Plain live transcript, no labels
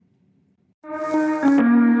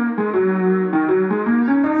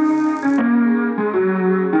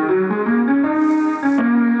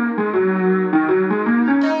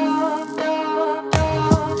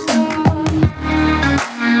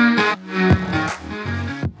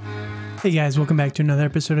Hey guys, welcome back to another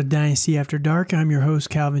episode of Dynasty After Dark. I'm your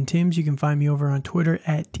host, Calvin Timms. You can find me over on Twitter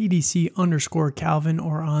at TDC_Calvin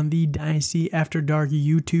or on the Dynasty After Dark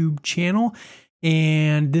YouTube channel.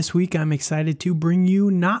 And this week I'm excited to bring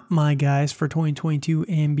you Not My Guys for 2022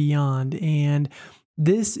 and beyond. And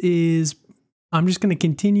this is, I'm just going to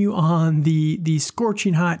continue on the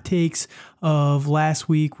scorching hot takes of last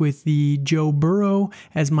week with the Joe Burrow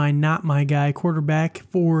as my Not My Guy quarterback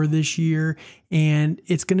for this year. And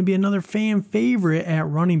it's going to be another fan favorite at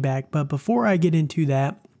running back. But before I get into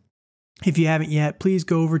that, if you haven't yet, please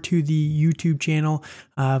go over to the YouTube channel,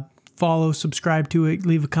 follow, subscribe to it,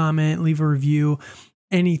 leave a comment, leave a review.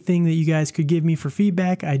 Anything that you guys could give me for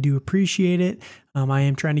feedback, I do appreciate it. I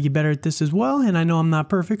am trying to get better at this as well, and I know I'm not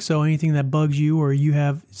perfect, so anything that bugs you or you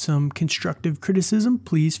have some constructive criticism,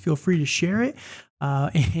 please feel free to share it.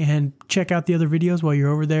 And check out the other videos while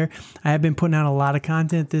you're over there. I have been putting out a lot of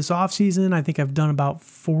content this off season. I think I've done about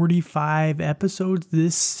 45 episodes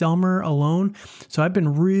this summer alone. So I've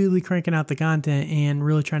been really cranking out the content and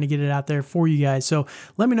really trying to get it out there for you guys. So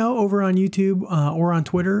let me know over on YouTube or on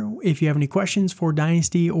Twitter if you have any questions for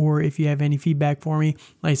Dynasty or if you have any feedback for me.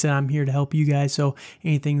 Like I said, I'm here to help you guys. So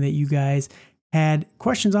anything that you guys had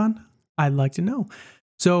questions on, I'd like to know.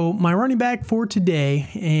 So my running back for today,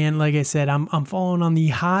 and like I said, I'm following on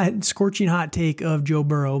the scorching hot take of Joe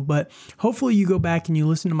Burrow, but hopefully you go back and you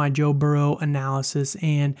listen to my Joe Burrow analysis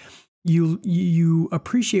and you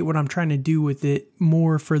appreciate what I'm trying to do with it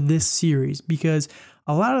more for this series, because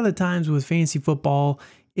a lot of the times with fantasy football,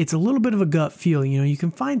 it's a little bit of a gut feel. You know, you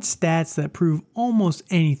can find stats that prove almost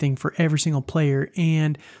anything for every single player,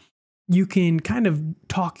 and you can kind of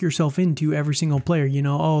talk yourself into every single player. You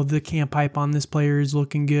know, oh, the camp hype on this player is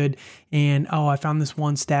looking good. And, oh, I found this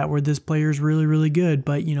one stat where this player is really, really good,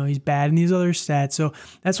 but, you know, he's bad in these other stats. So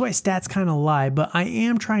that's why stats kind of lie. But I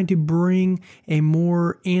am trying to bring a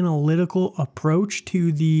more analytical approach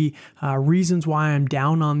to the reasons why I'm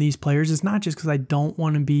down on these players. It's not just because I don't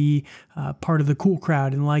want to be part of the cool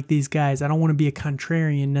crowd and like these guys. I don't want to be a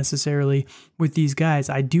contrarian necessarily with these guys.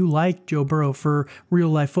 I do like Joe Burrow for real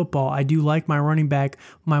life football. I do like my running back,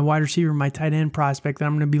 my wide receiver, my tight end prospect that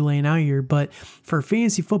I'm going to be laying out here. But for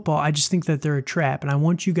fantasy football, I just think that they're a trap. And I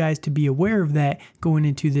want you guys to be aware of that going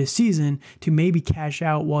into this season to maybe cash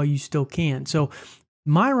out while you still can. So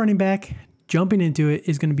my running back, jumping into it,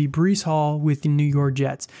 is going to be Breece Hall with the New York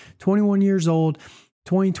Jets. 21 years old,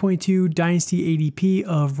 2022 Dynasty ADP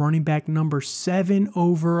of running back number 7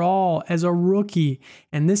 overall as a rookie.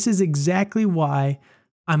 And this is exactly why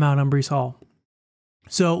I'm out on Breece Hall.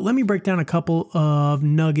 So let me break down a couple of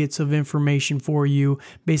nuggets of information for you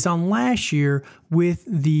based on last year with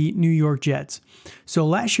the New York Jets. So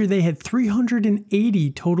last year they had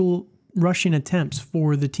 380 total rushing attempts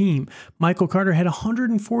for the team. Michael Carter had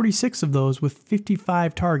 146 of those with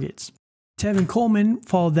 55 targets. Tevin Coleman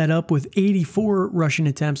followed that up with 84 rushing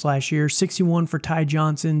attempts last year, 61 for Ty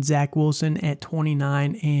Johnson, Zach Wilson at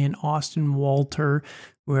 29, and Austin Walter,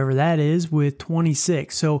 whoever that is, with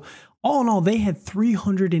 26. So all in all, they had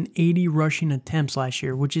 380 rushing attempts last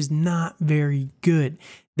year, which is not very good.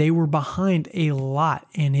 They were behind a lot,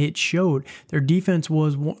 and it showed. Their defense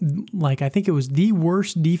was, I think it was the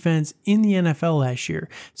worst defense in the NFL last year.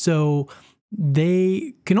 So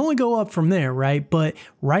they can only go up from there, right? But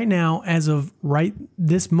right now, as of right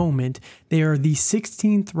this moment, they are the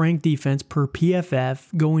 16th ranked defense per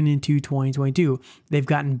PFF going into 2022. They've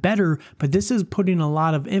gotten better, but this is putting a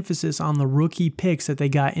lot of emphasis on the rookie picks that they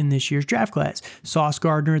got in this year's draft class. Sauce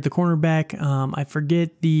Gardner at the cornerback. I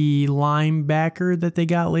forget the linebacker that they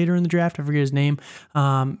got later in the draft. I forget his name.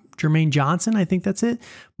 Jermaine Johnson, I think that's it.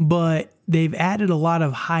 But they've added a lot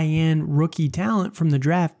of high-end rookie talent from the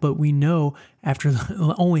draft, but we know after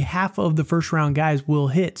only half of the first-round guys will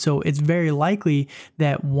hit. So it's very likely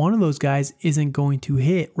that one of those guys isn't going to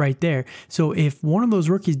hit right there. So if one of those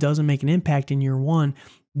rookies doesn't make an impact in year one,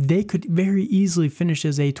 they could very easily finish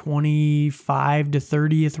as a 25 to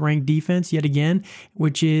 30th ranked defense yet again,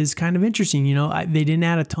 which is kind of interesting. You know, they didn't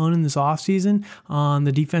add a ton in this offseason on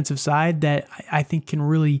the defensive side that I think can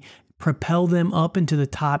really propel them up into the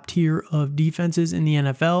top tier of defenses in the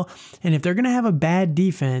NFL. And if they're going to have a bad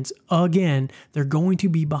defense again, they're going to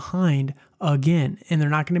be behind again, and they're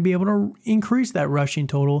not going to be able to increase that rushing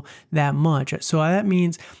total that much. So that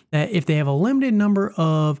means that if they have a limited number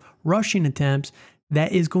of rushing attempts,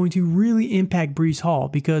 that is going to really impact Breece Hall,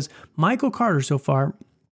 because Michael Carter so far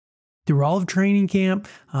through all of training camp,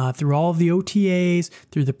 through all of the OTAs,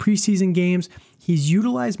 through the preseason games, he's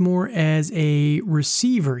utilized more as a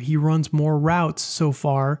receiver. He runs more routes so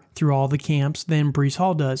far through all the camps than Breece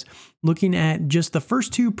Hall does. Looking at just the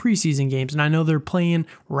first 2 preseason games, and I know they're playing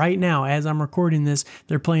right now as I'm recording this,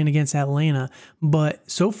 they're playing against Atlanta. But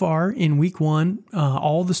so far in week 1,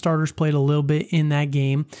 all the starters played a little bit in that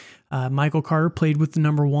game. Michael Carter played with the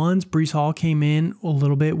number 1s. Breece Hall came in a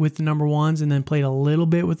little bit with the number 1s and then played a little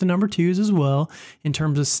bit with the number 2s as well in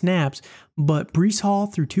terms of snaps. But Breece Hall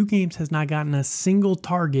through 2 games has not gotten a single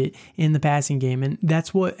target in the passing game. And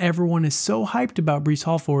that's what everyone is so hyped about Breece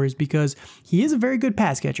Hall for, is because he is a very good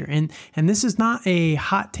pass catcher. And this is not a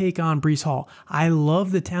hot take on Breece Hall. I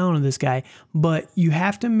love the talent of this guy, but you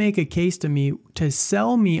have to make a case to me to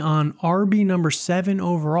sell me on RB number 7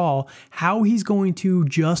 overall, how he's going to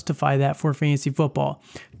justify that for fantasy football.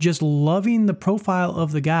 Just loving the profile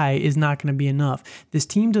of the guy is not going to be enough. This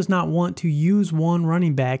team does not want to use one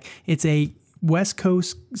running back. It's a West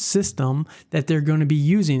Coast system that they're going to be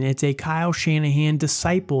using. It's a Kyle Shanahan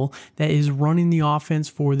disciple that is running the offense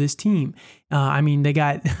for this team. They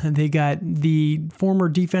got the former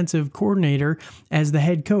defensive coordinator as the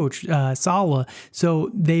head coach, Saleh.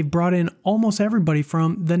 So they've brought in almost everybody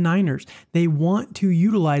from the Niners. They want to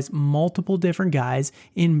utilize multiple different guys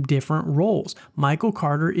in different roles. Michael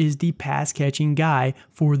Carter is the pass catching guy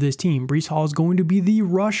for this team. Breece Hall is going to be the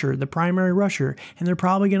rusher, the primary rusher, and they're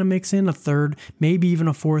probably going to mix in a third, maybe even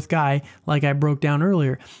a fourth guy, like I broke down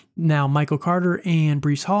earlier. Now, Michael Carter and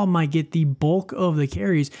Breece Hall might get the bulk of the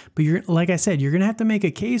carries, but like I said, you're going to have to make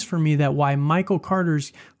a case for me that why Michael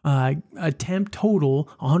Carter's attempt total,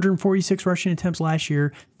 146 rushing attempts last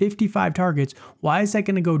year, 55 targets, why is that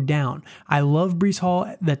going to go down? I love Breece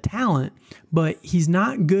Hall, the talent, but he's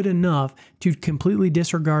not good enough to completely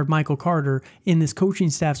disregard Michael Carter in this coaching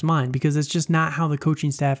staff's mind, because it's just not how the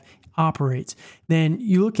coaching staff operates. Then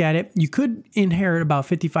you look at it, you could inherit about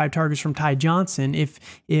 55 targets from Ty Johnson if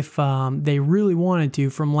they really wanted to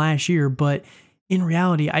from last year, but in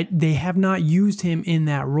reality, they have not used him in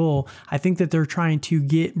that role. I think that they're trying to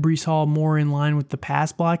get Breece Hall more in line with the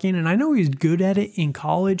pass blocking, and I know he's good at it in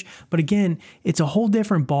college, but again, it's a whole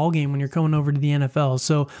different ballgame when you're coming over to the NFL.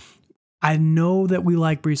 So I know that we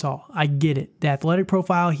like Breece Hall. I get it. The athletic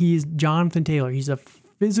profile, he's Jonathan Taylor. He's a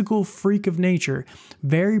physical freak of nature,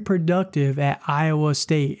 very productive at Iowa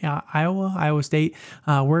State,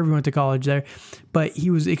 wherever he went to college there. But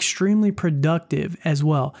he was extremely productive as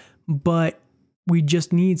well. But we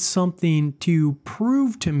just need something to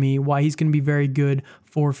prove to me why he's going to be very good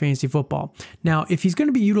for fantasy football. Now, if he's going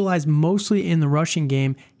to be utilized mostly in the rushing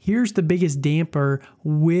game, here's the biggest damper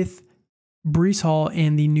with Breece Hall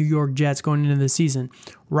and the New York Jets going into the season.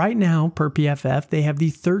 Right now, per PFF, they have the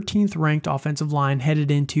 13th ranked offensive line headed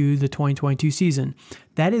into the 2022 season.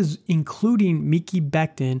 That is including Mekhi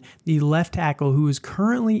Becton, the left tackle, who is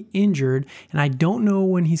currently injured, and I don't know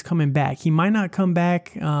when he's coming back. He might not come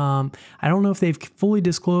back. I don't know if they've fully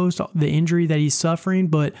disclosed the injury that he's suffering,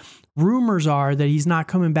 but rumors are that he's not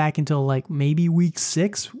coming back until like maybe week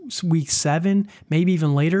 6, week 7, maybe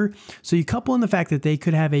even later. So you couple in the fact that they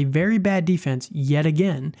could have a very bad defense yet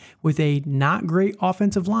again with a not great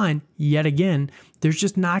offensive line yet again. There's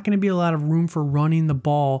just not going to be a lot of room for running the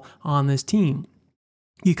ball on this team.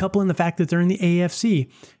 You couple in the fact that they're in the AFC.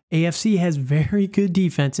 AFC has very good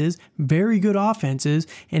defenses, very good offenses,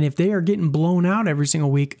 and if they are getting blown out every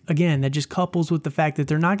single week, again, that just couples with the fact that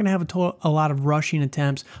they're not going to have a lot of rushing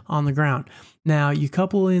attempts on the ground. Now, you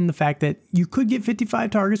couple in the fact that you could get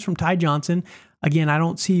 55 targets from Ty Johnson. Again, I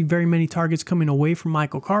don't see very many targets coming away from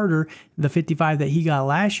Michael Carter, the 55 that he got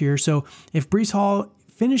last year. So if Breece Hall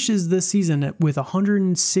finishes this season with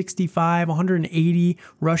 165, 180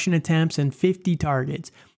 rushing attempts and 50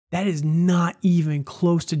 targets, that is not even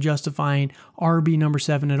close to justifying RB number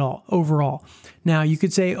 7 at all overall. Now, you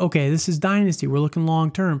could say, okay, this is dynasty. We're looking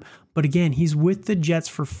long term. But again, he's with the Jets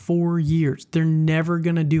for 4 years. They're never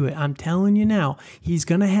going to do it. I'm telling you now, he's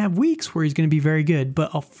going to have weeks where he's going to be very good.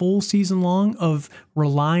 But a full season long of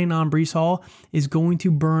relying on Breece Hall is going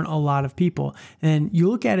to burn a lot of people. And you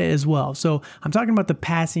look at it as well. So I'm talking about the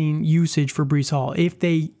passing usage for Breece Hall. If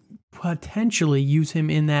they potentially use him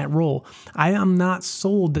in that role, I am not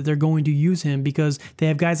sold that they're going to use him because they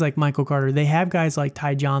have guys like Michael Carter. They have guys like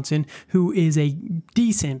Ty Johnson, who is a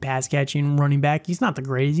decent pass catching running back. He's not the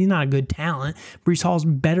greatest. He's not a good talent. Breece Hall's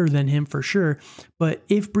better than him for sure. But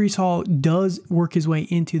if Breece Hall does work his way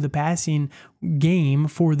into the passing game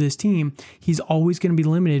for this team, he's always going to be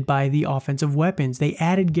limited by the offensive weapons. They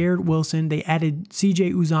added Garrett Wilson, they added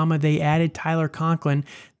CJ Uzomah, they added Tyler Conklin.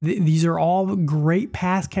 These are all great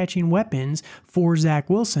pass catching weapons for Zach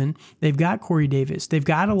Wilson. They've got Corey Davis, they've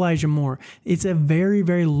got Elijah Moore. It's a very,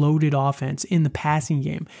 very loaded offense in the passing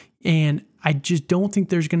game. And I just don't think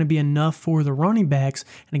there's going to be enough for the running backs.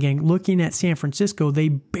 And again, looking at San Francisco, they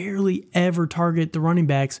barely ever target the running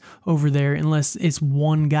backs over there unless it's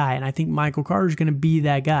one guy. And I think Michael Carter is going to be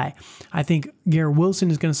that guy. I think Garrett Wilson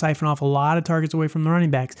is going to siphon off a lot of targets away from the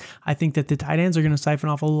running backs. I think that the tight ends are going to siphon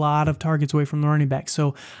off a lot of targets away from the running backs.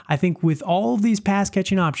 So I think with all of these pass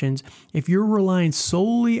catching options, if you're relying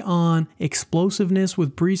solely on explosiveness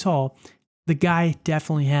with Breece Hall, the guy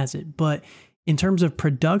definitely has it. But in terms of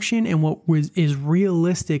production and what is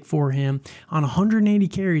realistic for him on 180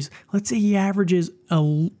 carries, let's say he averages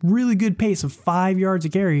a really good pace of 5 yards a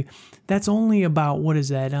carry. That's only about, what is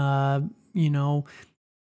that?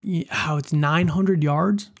 How it's 900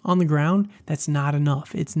 yards on the ground. That's not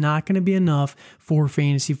enough. It's not going to be enough for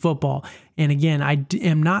fantasy football. And again, I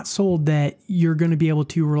am not sold that you're going to be able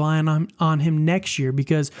to rely on him next year,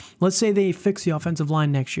 because let's say they fix the offensive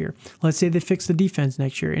line next year. Let's say they fix the defense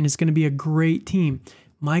next year, and it's going to be a great team.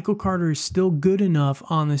 Michael Carter is still good enough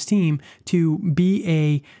on this team to be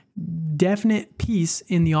a definite piece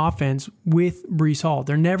in the offense with Breece Hall.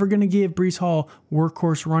 They're never going to give Breece Hall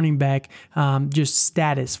workhorse running back just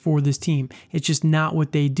status for this team. It's just not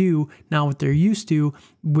what they do, not what they're used to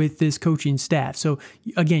with this coaching staff. So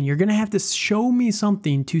again, you're going to have to show me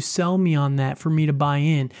something to sell me on that for me to buy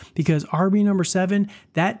in, because RB number 7,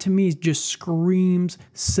 that to me just screams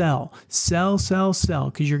sell,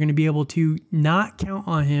 because you're going to be able to not count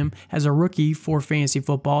on him as a rookie for fantasy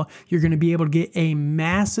football. You're going to be able to get a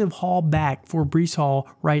massive haul back for Breece Hall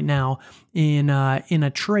right now in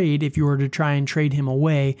a trade if you were to try and trade him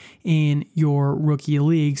away in your rookie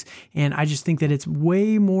leagues. And I just think that it's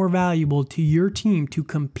way more valuable to your team to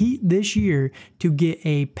compete this year to get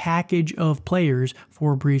a package of players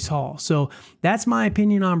for Breece Hall. So that's my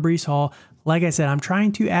opinion on Breece Hall. Like I said, I'm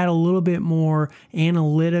trying to add a little bit more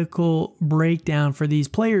analytical breakdown for these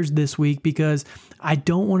players this week, because I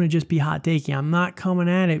don't want to just be hot taking. I'm not coming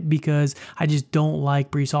at it because I just don't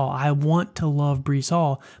like Breece Hall. I want to love Breece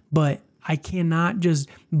Hall, but I cannot just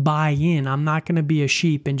buy in. I'm not going to be a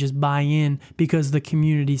sheep and just buy in because the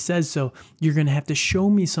community says so. You're going to have to show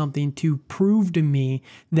me something to prove to me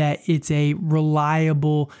that it's a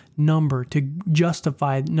reliable number to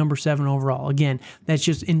justify number 7 overall. Again, that's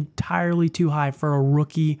just entirely too high for a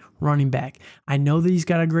rookie running back. I know that he's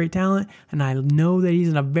got a great talent, and I know that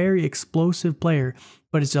he's a very explosive player,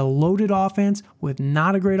 but it's a loaded offense with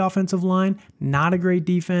not a great offensive line, not a great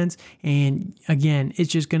defense. And again,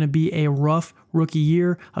 it's just going to be a rough rookie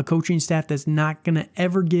year, a coaching staff that's not going to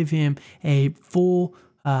ever give him a full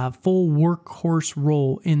workhorse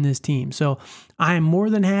role in this team. So I am more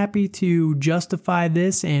than happy to justify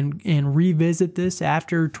this and revisit this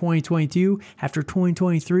after 2022, after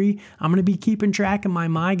 2023. I'm going to be keeping track of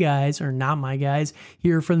my guys, or not my guys,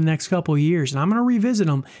 here for the next couple of years. And I'm going to revisit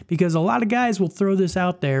them, because a lot of guys will throw this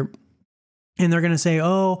out there and they're going to say,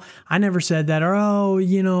 oh, I never said that, or, oh,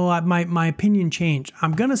 my opinion changed.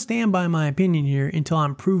 I'm going to stand by my opinion here until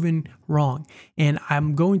I'm proven wrong. And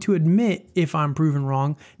I'm going to admit, if I'm proven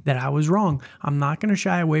wrong, that I was wrong. I'm not going to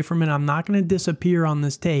shy away from it. I'm not going to disappear on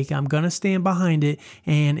this take. I'm going to stand behind it.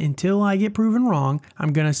 And until I get proven wrong,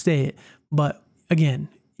 I'm going to stay it. But again,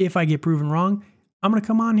 if I get proven wrong, I'm going to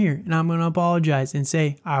come on here and I'm going to apologize and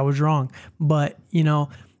say I was wrong. But,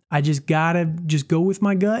 I just gotta go with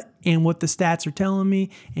my gut and what the stats are telling me,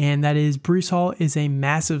 and that is Breece Hall is a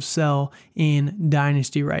massive sell in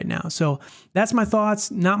Dynasty right now. So that's my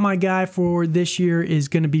thoughts. Not my guy for this year is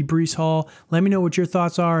going to be Breece Hall. Let me know what your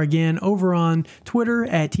thoughts are, again, over on Twitter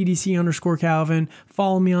at TDC_Calvin.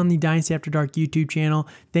 Follow me on the Dynasty After Dark YouTube channel.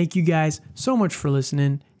 Thank you guys so much for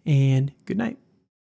listening, and good night.